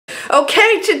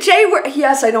Okay, today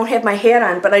yes, I don't have my hat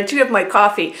on, but I do have my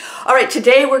coffee. All right,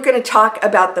 today we're going to talk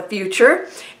about the future.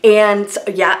 And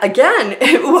yeah, again,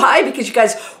 why? Because you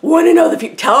guys want to know the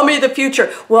future. Tell me the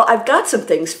future. Well, I've got some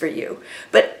things for you,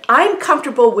 but I'm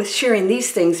comfortable with sharing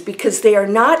these things because they are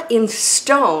not in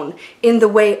stone in the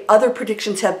way other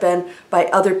predictions have been by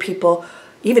other people.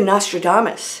 Even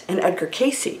Nostradamus and Edgar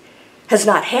Cayce has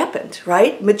not happened,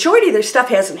 right? Majority of their stuff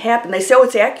hasn't happened. They say, oh,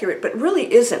 it's accurate, but it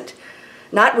really isn't.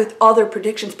 Not with other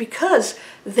predictions, because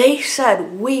they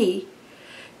said we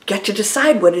get to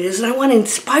decide what it is. And I want to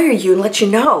inspire you and let you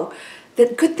know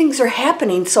that good things are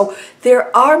happening. So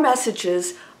there are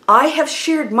messages. I have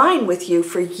shared mine with you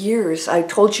for years. I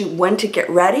told you when to get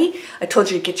ready. I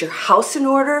told you to get your house in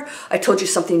order. I told you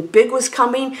something big was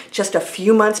coming just a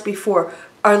few months before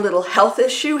our little health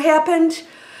issue happened.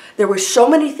 There were so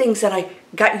many things that I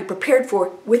got you prepared for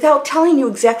without telling you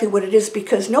exactly what it is,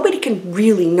 because nobody can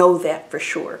really know that for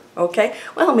sure, okay?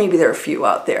 Well, maybe there are a few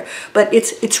out there, but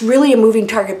it's really a moving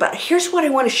target. But here's what I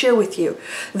want to share with you.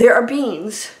 There are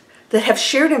beings that have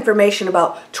shared information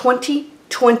about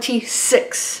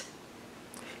 2026.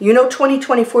 You know,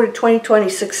 2024 to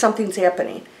 2026, something's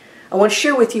happening. I want to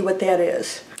share with you what that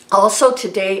is. Also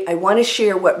today, I want to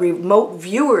share what remote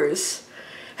viewers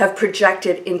have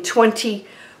projected in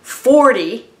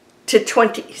 2040 to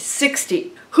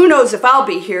 2060. Who knows if I'll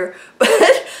be here, but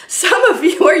some of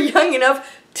you are young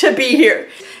enough to be here.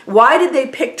 Why did they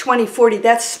pick 2040?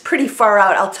 That's pretty far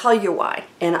out. I'll tell you why.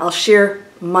 And I'll share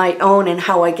my own and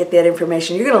how I get that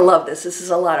information. You're going to love this. This is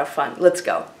a lot of fun. Let's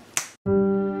go.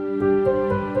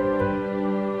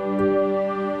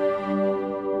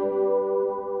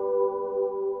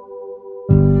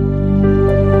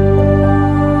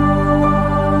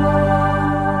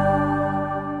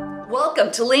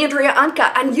 Welcome to Landria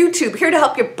Onkka on YouTube, here to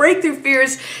help you break through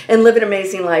fears and live an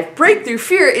amazing life. Breakthrough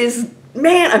fear is,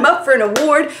 man, I'm up for an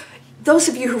award. Those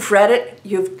of you who've read it,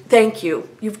 thank you.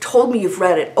 You've told me you've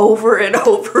read it over and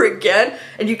over again,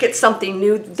 and you get something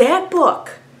new. That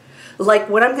book, like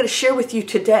what I'm going to share with you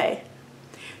today,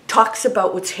 talks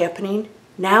about what's happening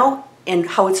now and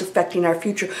how it's affecting our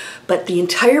future. But the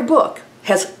entire book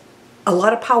has a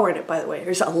lot of power in it, by the way.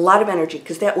 There's a lot of energy,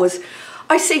 because that was,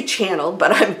 I say channeled,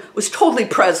 but I was totally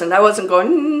present. I wasn't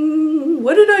going,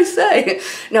 what did I say?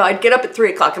 No, I'd get up at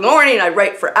 3 o'clock in the morning, I'd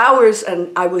write for hours,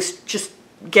 and I was just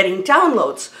getting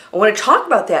downloads. I want to talk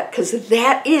about that because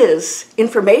that is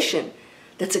information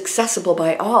that's accessible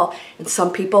by all. And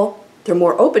some people, they're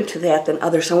more open to that than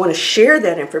others. I want to share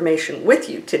that information with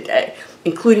you today,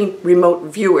 including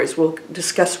remote viewers. We'll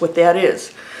discuss what that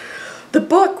is. The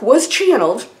book was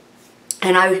channeled,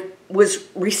 and I was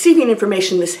receiving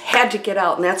information. This had to get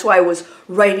out, and that's why I was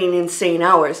writing insane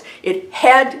hours. It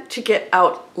had to get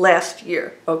out last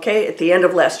year, okay? At the end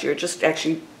of last year, just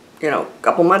actually, a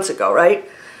couple months ago, right?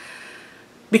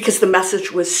 Because the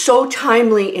message was so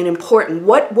timely and important.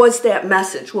 What was that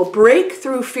message? Well,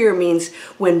 breakthrough fear means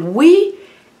when we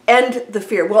end the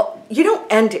fear. Well, you don't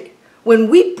end it. When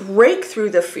we break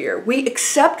through the fear, we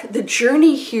accept the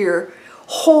journey here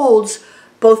holds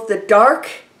both the dark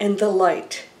and the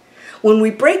light. When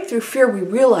we break through fear, we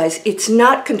realize it's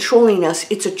not controlling us,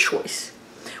 it's a choice.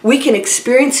 We can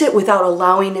experience it without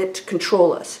allowing it to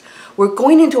control us. We're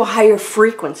going into a higher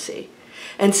frequency.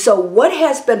 And so what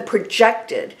has been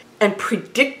projected and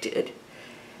predicted,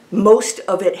 most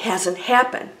of it hasn't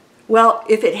happened. Well,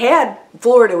 if it had,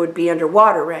 Florida would be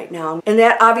underwater right now. And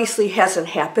that obviously hasn't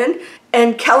happened.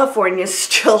 And California is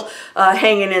still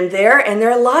hanging in there. And there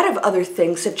are a lot of other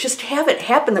things that just haven't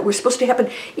happened that were supposed to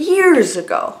happen years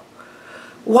ago.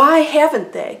 Why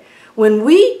haven't they? When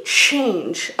we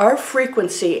change our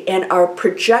frequency and our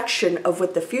projection of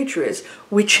what the future is,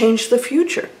 we change the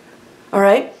future. All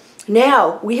right?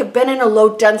 Now, we have been in a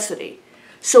low density.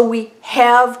 So we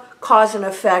have cause and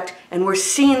effect, and we're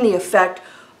seeing the effect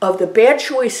of the bad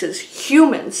choices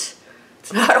humans,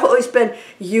 it's not always been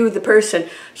you, the person,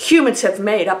 humans have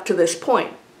made up to this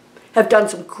point, have done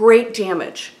some great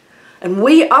damage. And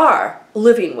we are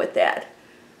living with that.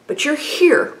 But you're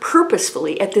here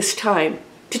purposefully at this time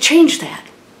to change that.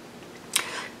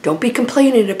 Don't be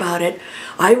complaining about it.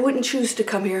 I wouldn't choose to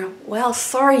come here. Well,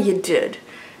 sorry you did.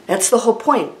 That's the whole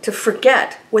point, to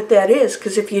forget what that is,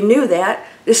 because if you knew that,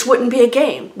 this wouldn't be a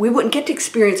game. We wouldn't get to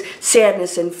experience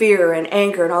sadness and fear and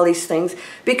anger and all these things,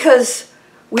 because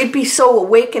we'd be so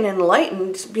awake and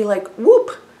enlightened, be like,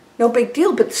 whoop, no big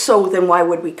deal. But so then why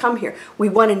would we come here? We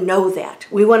want to know that.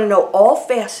 We want to know all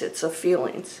facets of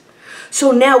feelings.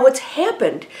 So now what's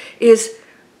happened is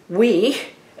we,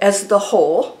 as the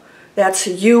whole, that's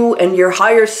you and your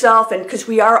higher self, and because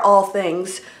we are all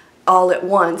things all at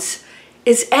once,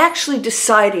 is actually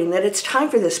deciding that it's time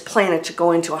for this planet to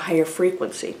go into a higher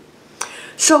frequency.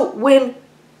 So when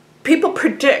people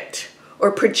predict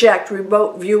or project,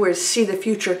 remote viewers see the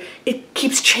future, it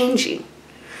keeps changing.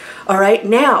 All right,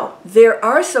 now there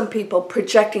are some people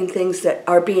projecting things that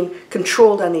are being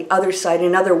controlled on the other side.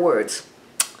 In other words,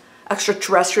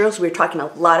 extraterrestrials. We're talking a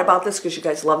lot about this because you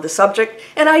guys love the subject,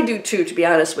 and I do too, to be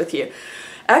honest with you.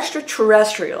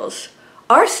 Extraterrestrials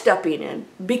are stepping in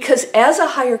because as a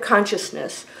higher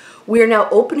consciousness, we are now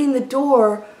opening the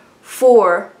door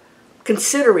for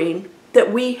considering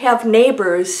that we have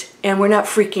neighbors and we're not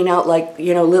freaking out like,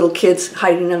 you know, little kids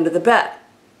hiding under the bed.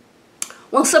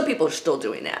 Well, some people are still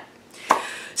doing that.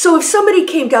 So if somebody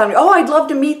came down, oh, I'd love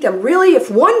to meet them. Really,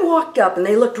 if one walked up and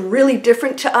they looked really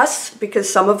different to us,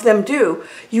 because some of them do,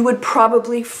 you would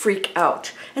probably freak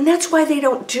out. And that's why they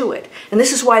don't do it. And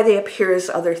this is why they appear as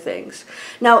other things.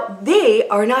 Now, they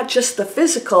are not just the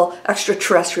physical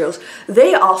extraterrestrials.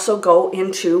 They also go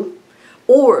into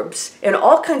orbs and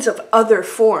all kinds of other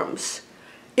forms.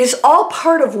 Is all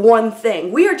part of one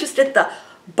thing. We are just at the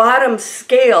bottom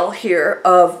scale here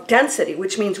of density,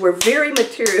 which means we're very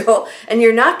material, and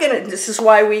you're not gonna, this is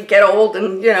why we get old,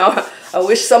 and you know, I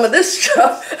wish some of this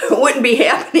stuff wouldn't be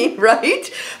happening,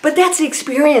 right? But that's the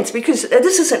experience, because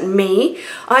this isn't me.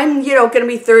 I'm, you know, gonna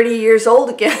be 30 years old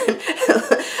again,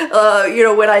 you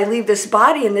know, when I leave this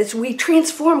body, and this, we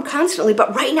transform constantly,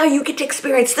 but right now you get to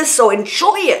experience this, so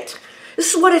enjoy it.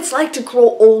 This is what it's like to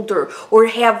grow older or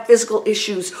have physical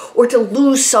issues or to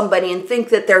lose somebody and think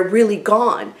that they're really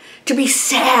gone. To be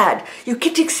sad. You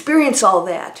get to experience all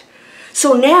that.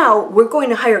 So now we're going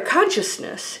to higher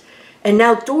consciousness, and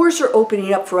now doors are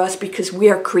opening up for us because we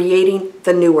are creating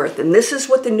the new earth. And this is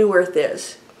what the new earth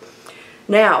is.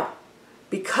 Now,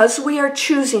 because we are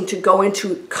choosing to go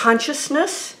into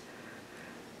consciousness,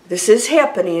 this is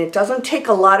happening. It doesn't take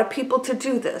a lot of people to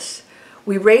do this.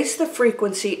 We raise the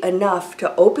frequency enough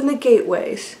to open the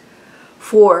gateways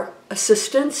for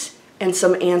assistance and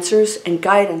some answers and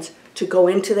guidance to go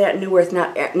into that new earth.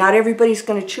 Not everybody's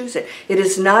going to choose it. It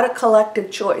is not a collective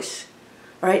choice,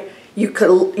 all right? You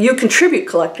contribute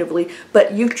collectively,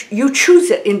 but you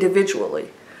choose it individually.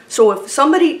 So if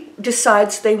somebody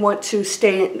decides they want to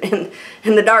stay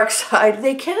in the dark side,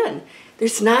 they can.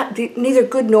 There's neither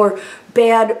good nor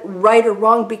bad, right or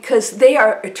wrong, because they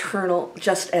are eternal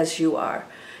just as you are.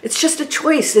 It's just a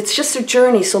choice. It's just a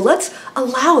journey. So let's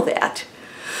allow that.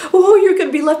 Oh, you're going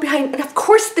to be left behind. And of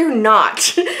course they're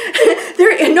not.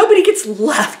 And nobody gets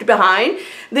left behind.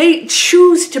 They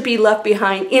choose to be left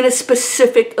behind in a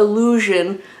specific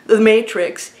illusion, the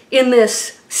matrix, in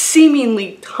this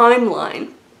seemingly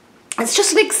timeline. It's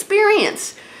just an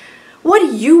experience. What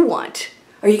do you want?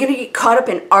 Are you going to get caught up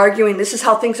in arguing, this is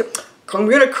how things are, I'm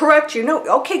going to correct you? No,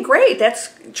 okay, great, that's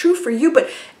true for you,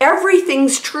 but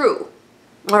everything's true,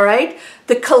 all right?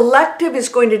 The collective is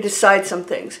going to decide some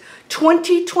things.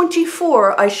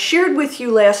 2024, I shared with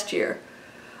you last year.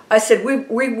 I said,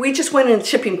 we just went in a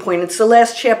tipping point. It's the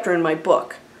last chapter in my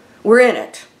book. We're in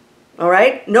it, all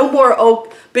right? No more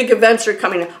big events are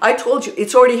coming. I told you,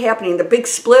 it's already happening. The big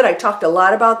split, I talked a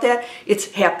lot about that.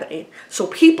 It's happening. So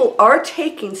people are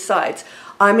taking sides.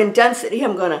 I'm in density.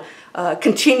 I'm going to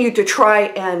continue to try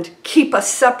and keep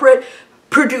us separate,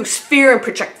 produce fear and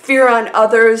project fear on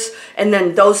others. And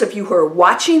then those of you who are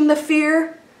watching the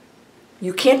fear,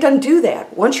 you can't undo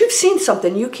that. Once you've seen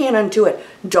something, you can't undo it.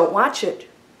 Don't watch it.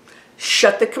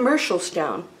 Shut the commercials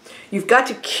down. You've got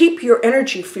to keep your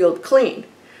energy field clean,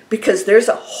 because there's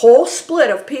a whole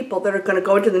split of people that are going to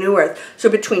go into the new earth. So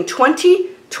between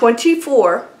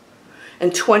 2024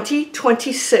 and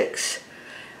 2026,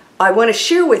 I want to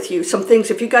share with you some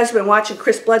things. If you guys have been watching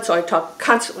Chris Bledsoe, I talk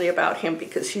constantly about him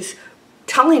because he's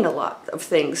telling a lot of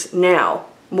things now,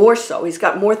 more so. He's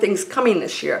got more things coming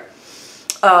this year.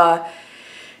 The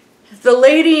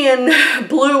lady in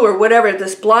blue or whatever,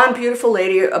 this blonde, beautiful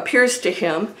lady, appears to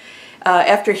him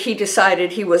after he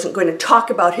decided he wasn't going to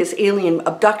talk about his alien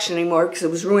abduction anymore because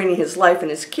it was ruining his life and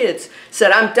his kids.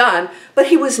 Said, I'm done. But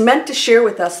he was meant to share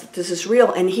with us that this is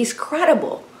real, and he's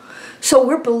credible. So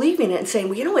we're believing it and saying,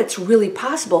 well, you know, it's really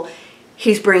possible.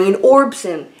 He's bringing orbs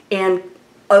in and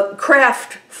a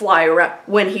craft fly around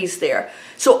when he's there.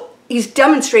 So he's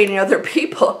demonstrating to other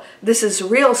people this is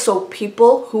real. So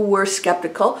people who were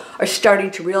skeptical are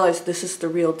starting to realize this is the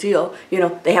real deal. You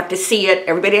know, they have to see it.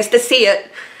 Everybody has to see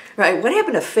it. Right? What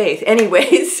happened to faith?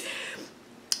 Anyways,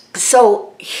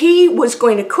 so he was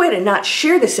going to quit and not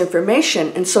share this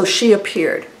information. And so she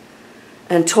appeared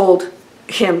and told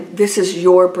him, this is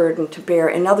your burden to bear.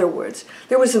 In other words,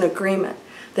 there was an agreement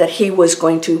that he was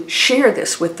going to share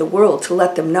this with the world to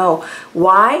let them know.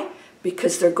 Why?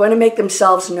 because they're going to make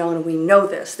themselves known, and we know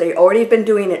this. They already have been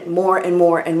doing it more and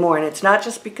more and more, and it's not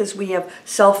just because we have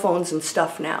cell phones and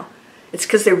stuff now. It's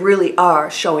because they really are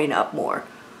showing up more.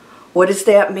 What does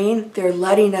that mean? They're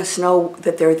letting us know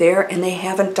that they're there, and they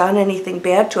haven't done anything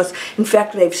bad to us. In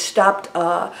fact, they've stopped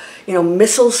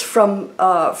missiles from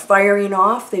firing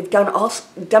off. They've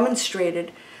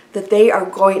demonstrated that they are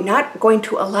not going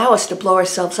to allow us to blow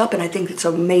ourselves up, and I think it's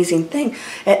an amazing thing.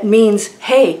 It means,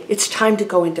 hey, it's time to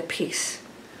go into peace.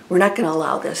 We're not going to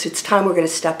allow this. It's time we're going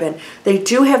to step in. They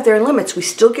do have their limits. We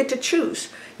still get to choose.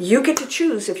 You get to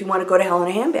choose if you want to go to hell in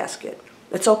a handbasket.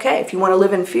 It's okay. If you want to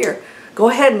live in fear, go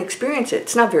ahead and experience it.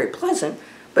 It's not very pleasant,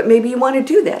 but maybe you want to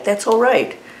do that. That's all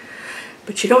right.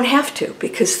 But you don't have to,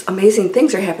 because amazing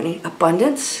things are happening.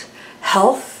 Abundance,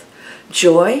 health,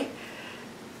 joy,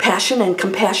 passion, and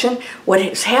compassion. What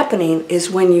is happening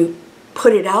is when you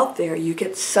put it out there, you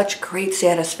get such great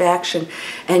satisfaction,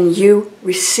 and you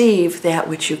receive that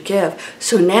which you give.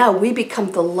 So now we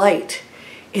become the light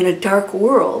in a dark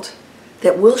world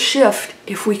that will shift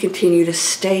if we continue to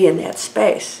stay in that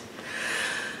space.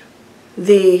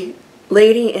 The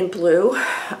lady in blue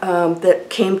that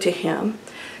came to him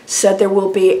said there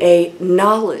will be a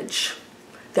knowledge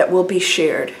that will be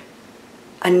shared.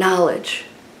 A knowledge.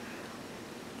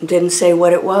 Didn't say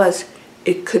what it was.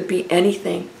 It could be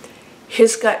anything.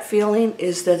 His gut feeling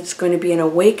is that it's going to be an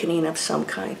awakening of some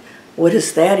kind. What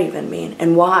does that even mean,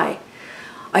 and why?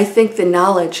 I think the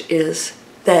knowledge is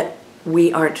that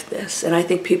we aren't this, and I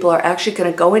think people are actually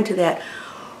going to go into that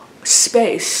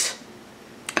space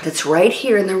that's right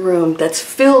here in the room, that's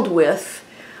filled with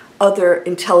other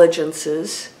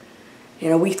intelligences. You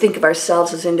know, we think of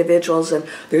ourselves as individuals, and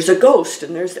there's a ghost,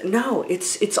 and no,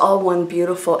 it's all one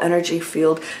beautiful energy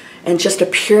field, and just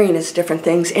appearing as different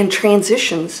things, and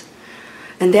transitions.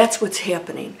 And that's what's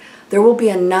happening. There will be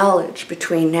a knowledge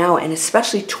between now and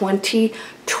especially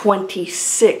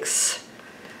 2026.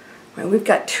 Right, we've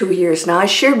got 2 years now. I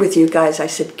shared with you guys, I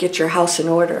said, get your house in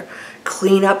order.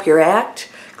 Clean up your act.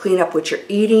 Clean up what you're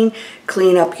eating,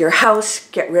 clean up your house,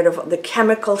 get rid of the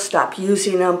chemicals, stop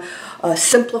using them,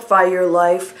 simplify your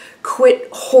life, quit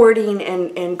hoarding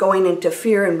and going into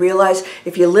fear, and realize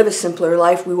if you live a simpler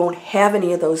life, we won't have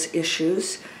any of those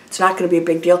issues. It's not going to be a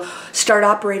big deal. Start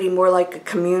operating more like a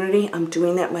community. I'm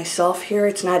doing that myself here.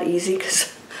 It's not easy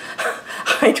because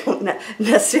I don't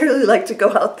necessarily like to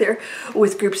go out there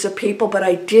with groups of people, but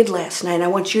I did last night. I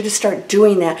want you to start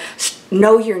doing that.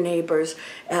 Know your neighbors.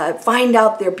 Find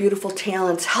out their beautiful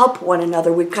talents. Help one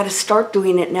another. We've got to start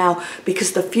doing it now,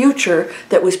 because the future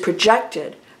that was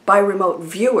projected by remote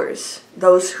viewers,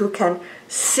 those who can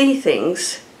see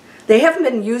things, they haven't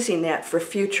been using that for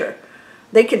future.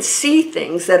 They can see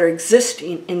things that are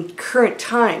existing in current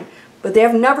time, but they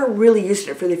have never really used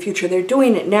it for the future. They're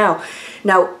doing it now.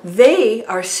 Now, they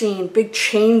are seeing big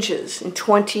changes in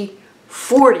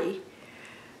 2040.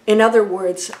 In other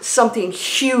words, something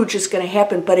huge is going to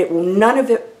happen, but none of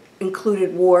it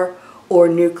included war or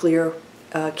nuclear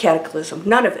cataclysm.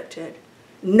 None of it did.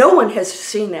 No one has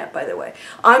seen that, by the way.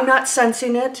 I'm not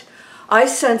sensing it. I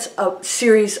sense a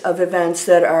series of events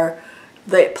that are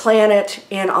the planet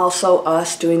and also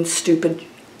us doing stupid,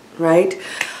 right?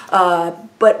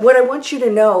 But what I want you to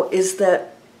know is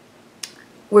that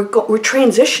we're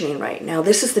transitioning right now.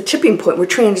 This is the tipping point. We're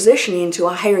transitioning into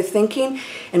a higher thinking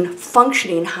and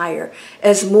functioning higher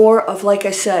as more of, like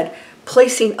I said,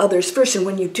 placing others first. And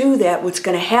when you do that, what's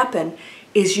going to happen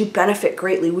is you benefit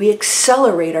greatly. We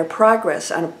accelerate our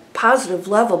progress on a positive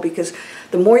level, because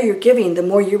the more you're giving, the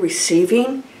more you're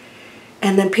receiving.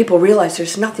 And then people realize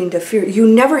there's nothing to fear. You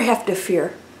never have to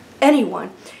fear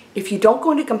anyone. If you don't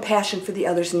go into compassion for the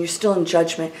others and you're still in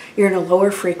judgment, you're in a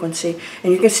lower frequency,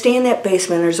 and you're going to stay in that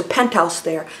basement, and there's a penthouse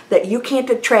there that you can't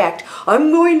attract.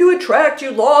 I'm going to attract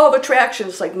you, law of attraction.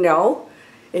 It's like, no.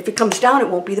 If it comes down, it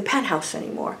won't be the penthouse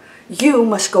anymore. You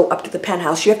must go up to the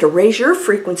penthouse. You have to raise your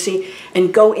frequency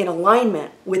and go in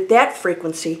alignment with that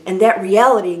frequency, and that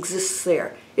reality exists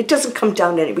there. It doesn't come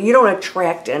down to anybody. You don't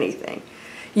attract anything.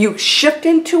 You shift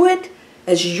into it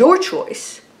as your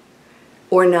choice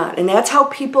or not. And that's how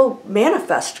people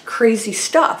manifest crazy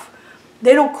stuff.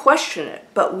 They don't question it,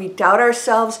 but we doubt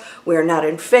ourselves, we're not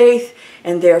in faith,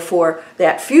 and therefore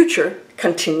that future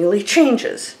continually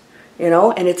changes, you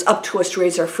know, and it's up to us to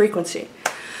raise our frequency.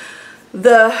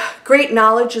 The great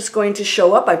knowledge is going to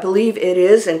show up. I believe it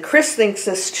is, and Chris thinks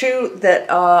this too, that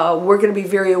we're going to be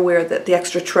very aware that the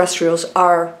extraterrestrials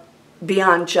are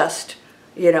beyond just,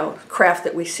 you know, craft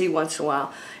that we see once in a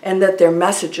while, and that their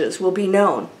messages will be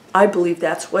known. I believe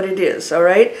that's what it is, all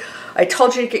right? I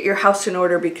told you to get your house in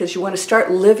order because you want to start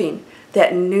living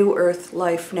that new earth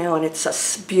life now, and it's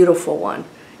a beautiful one.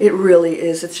 It really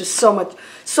is. It's just so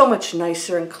much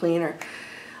nicer and cleaner.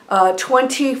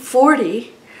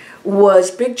 2040 was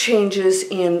big changes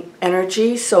in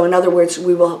energy. So in other words,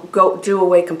 we will do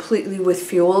away completely with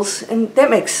fuels. And that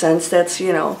makes sense. That's,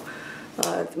 you know,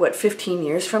 what, 15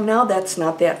 years from now? That's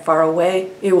not that far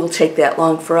away. It will take that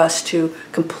long for us to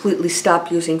completely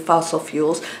stop using fossil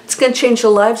fuels. It's going to change the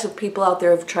lives of people out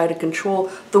there who have tried to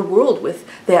control the world with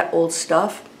that old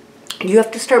stuff. You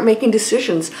have to start making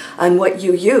decisions on what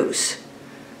you use.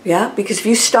 Yeah, because if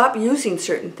you stop using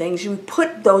certain things, you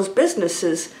put those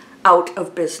businesses out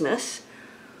of business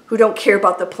who don't care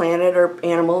about the planet or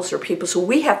animals or people. So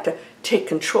we have to take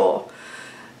control.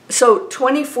 So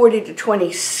 2040 to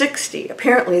 2060,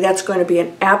 apparently that's going to be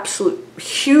an absolute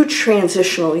huge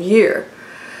transitional year.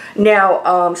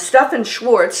 Now, Stefan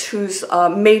Schwartz, who's a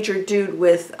major dude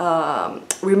with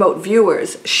remote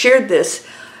viewers, shared this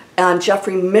on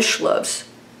Jeffrey Mishlov's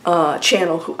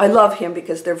channel. Who I love him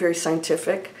because they're very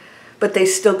scientific, but they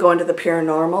still go into the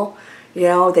paranormal. You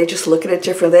know, they just look at it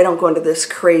different. They don't go into this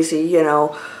crazy, you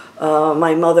know,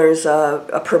 my mother's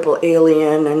a purple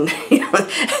alien, and you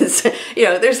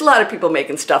know, there's a lot of people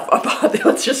making stuff up.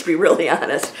 Let's just be really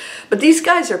honest. But these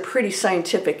guys are pretty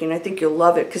scientific, and I think you'll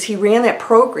love it because he ran that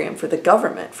program for the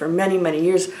government for many, many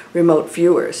years, remote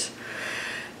viewers.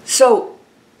 So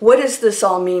what does this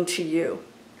all mean to you?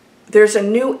 There's a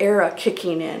new era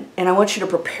kicking in, and I want you to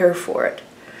prepare for it.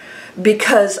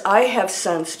 Because I have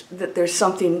sensed that there's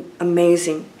something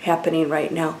amazing happening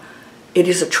right now. It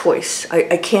is a choice.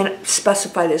 I can't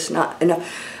specify this not enough.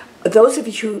 Those of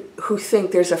you who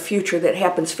think there's a future that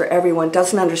happens for everyone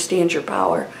doesn't understand your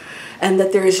power, and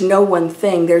that there is no one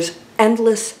thing. There's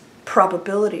endless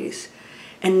probabilities.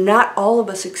 And not all of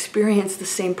us experience the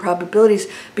same probabilities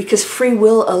because free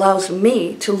will allows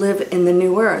me to live in the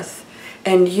new earth,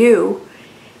 and you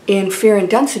in fear and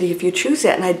density if you choose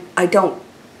that. And I don't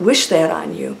wish that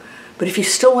on you, but if you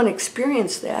still want to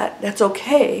experience that, that's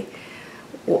okay.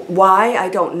 Why? I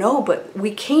don't know, but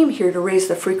we came here to raise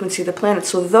the frequency of the planet.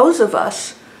 So those of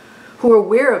us who are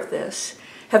aware of this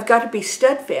have got to be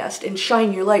steadfast and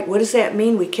shine your light. What does that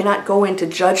mean? We cannot go into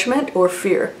judgment or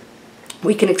fear.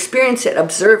 We can experience it,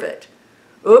 observe it.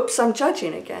 Oops, I'm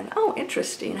judging again. Oh,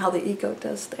 interesting how the ego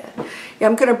does that. Yeah,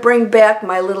 I'm going to bring back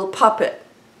my little puppet,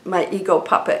 my ego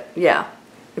puppet. Yeah.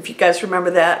 If you guys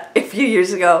remember that a few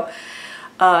years ago.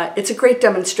 It's a great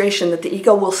demonstration that the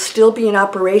ego will still be in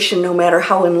operation no matter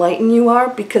how enlightened you are,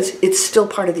 because it's still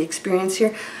part of the experience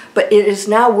here, but it is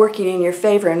now working in your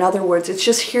favor. In other words, it's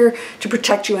just here to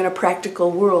protect you in a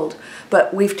practical world.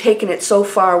 But we've taken it so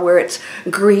far where it's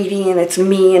greedy and it's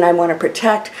me and I want to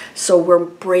protect, so we're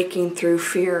breaking through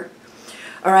fear.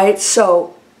 All right,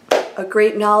 so a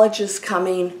great knowledge is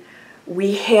coming.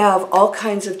 We have all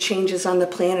kinds of changes on the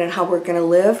planet and how we're going to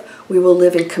live. We will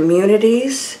live in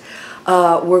communities.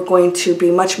 We're going to be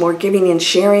much more giving and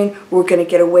sharing. We're going to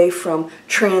get away from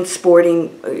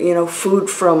transporting, you know, food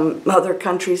from other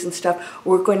countries and stuff.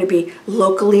 We're going to be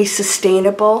locally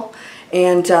sustainable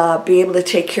and be able to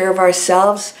take care of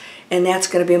ourselves. And that's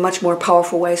going to be a much more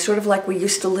powerful way, sort of like we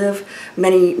used to live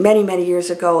many, many, many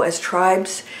years ago as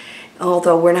tribes.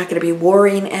 Although we're not going to be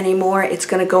warring anymore, it's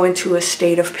going to go into a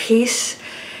state of peace,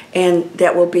 and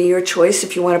that will be your choice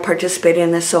if you want to participate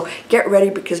in this. So get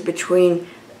ready, because between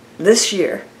this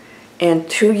year and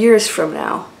 2 years from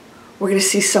now, we're going to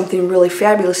see something really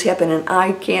fabulous happen, and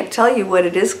I can't tell you what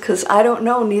it is because I don't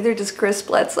know, neither does Chris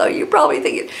Bledsoe. You're probably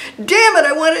thinking, damn it,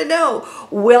 I want to know.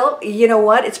 Well, you know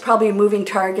what? It's probably a moving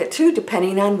target too,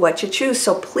 depending on what you choose.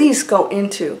 So please go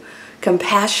into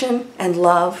compassion and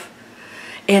love.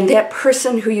 And that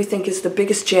person who you think is the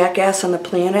biggest jackass on the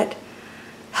planet,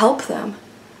 help them.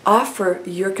 Offer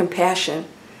your compassion.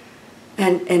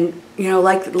 And you know,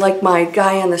 like my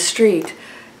guy on the street,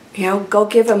 you know, go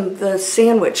give him the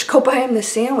sandwich. Go buy him the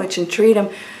sandwich and treat him,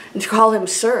 and call him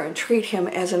sir, and treat him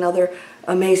as another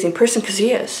amazing person, because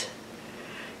he is.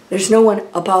 There's no one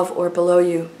above or below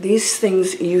you. These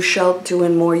things you shall do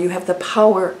and more. You have the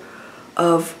power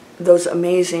of those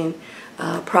amazing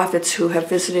prophets who have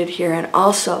visited here, and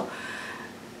also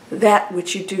that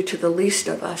which you do to the least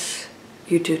of us,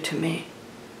 you do to me.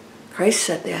 Christ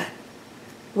said that.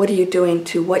 What are you doing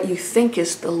to what you think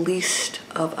is the least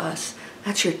of us?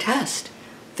 That's your test.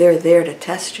 They're there to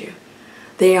test you.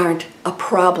 They aren't a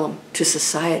problem to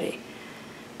society.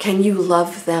 Can you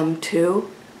love them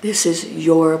too? This is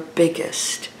your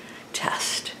biggest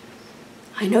test.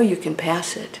 I know you can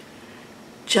pass it.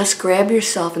 Just grab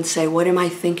yourself and say, what am I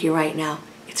thinking right now?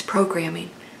 It's programming.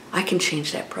 I can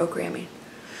change that programming.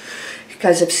 You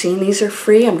guys have seen these are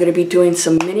free. I'm going to be doing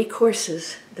some mini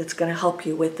courses that's going to help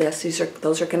you with this.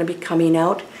 Those are going to be coming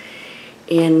out.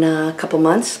 in a couple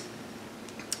months.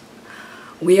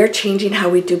 We are changing how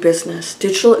we do business.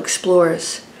 Digital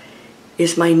Explorers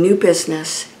is my new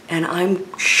business, and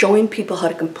I'm showing people how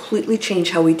to completely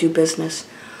change how we do business.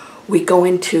 We go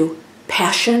into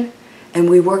passion, and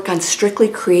we work on strictly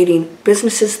creating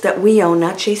businesses that we own,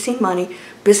 not chasing money,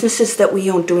 businesses that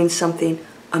we own doing something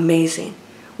amazing.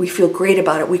 We feel great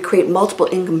about it. We create multiple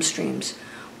income streams.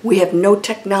 We have no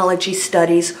technology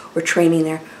studies or training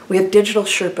there. We have digital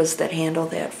Sherpas that handle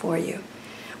that for you.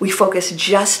 We focus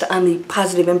just on the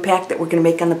positive impact that we're going to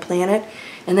make on the planet,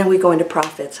 and then we go into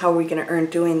profits. How are we going to earn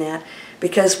doing that?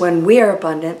 Because when we are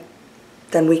abundant,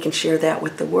 then we can share that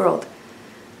with the world,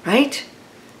 right?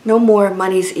 No more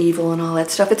money's evil and all that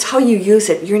stuff. It's how you use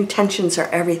it. Your intentions are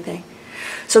everything.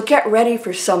 So get ready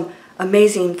for some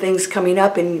amazing things coming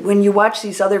up, and when you watch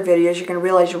these other videos, you're going to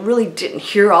realize you really didn't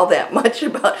hear all that much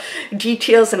about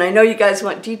details, and I know you guys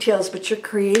want details, but you're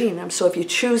creating them. So if you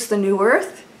choose the new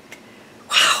earth,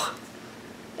 wow,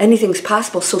 anything's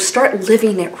possible. So start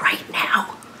living it right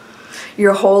now.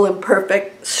 You're whole and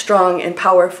perfect, strong and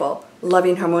powerful,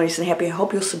 loving, harmonious, and happy. I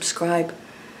hope you'll subscribe,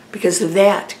 because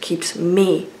that keeps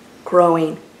me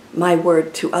growing my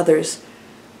word to others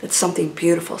that something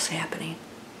beautiful is happening.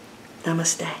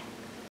 Namaste.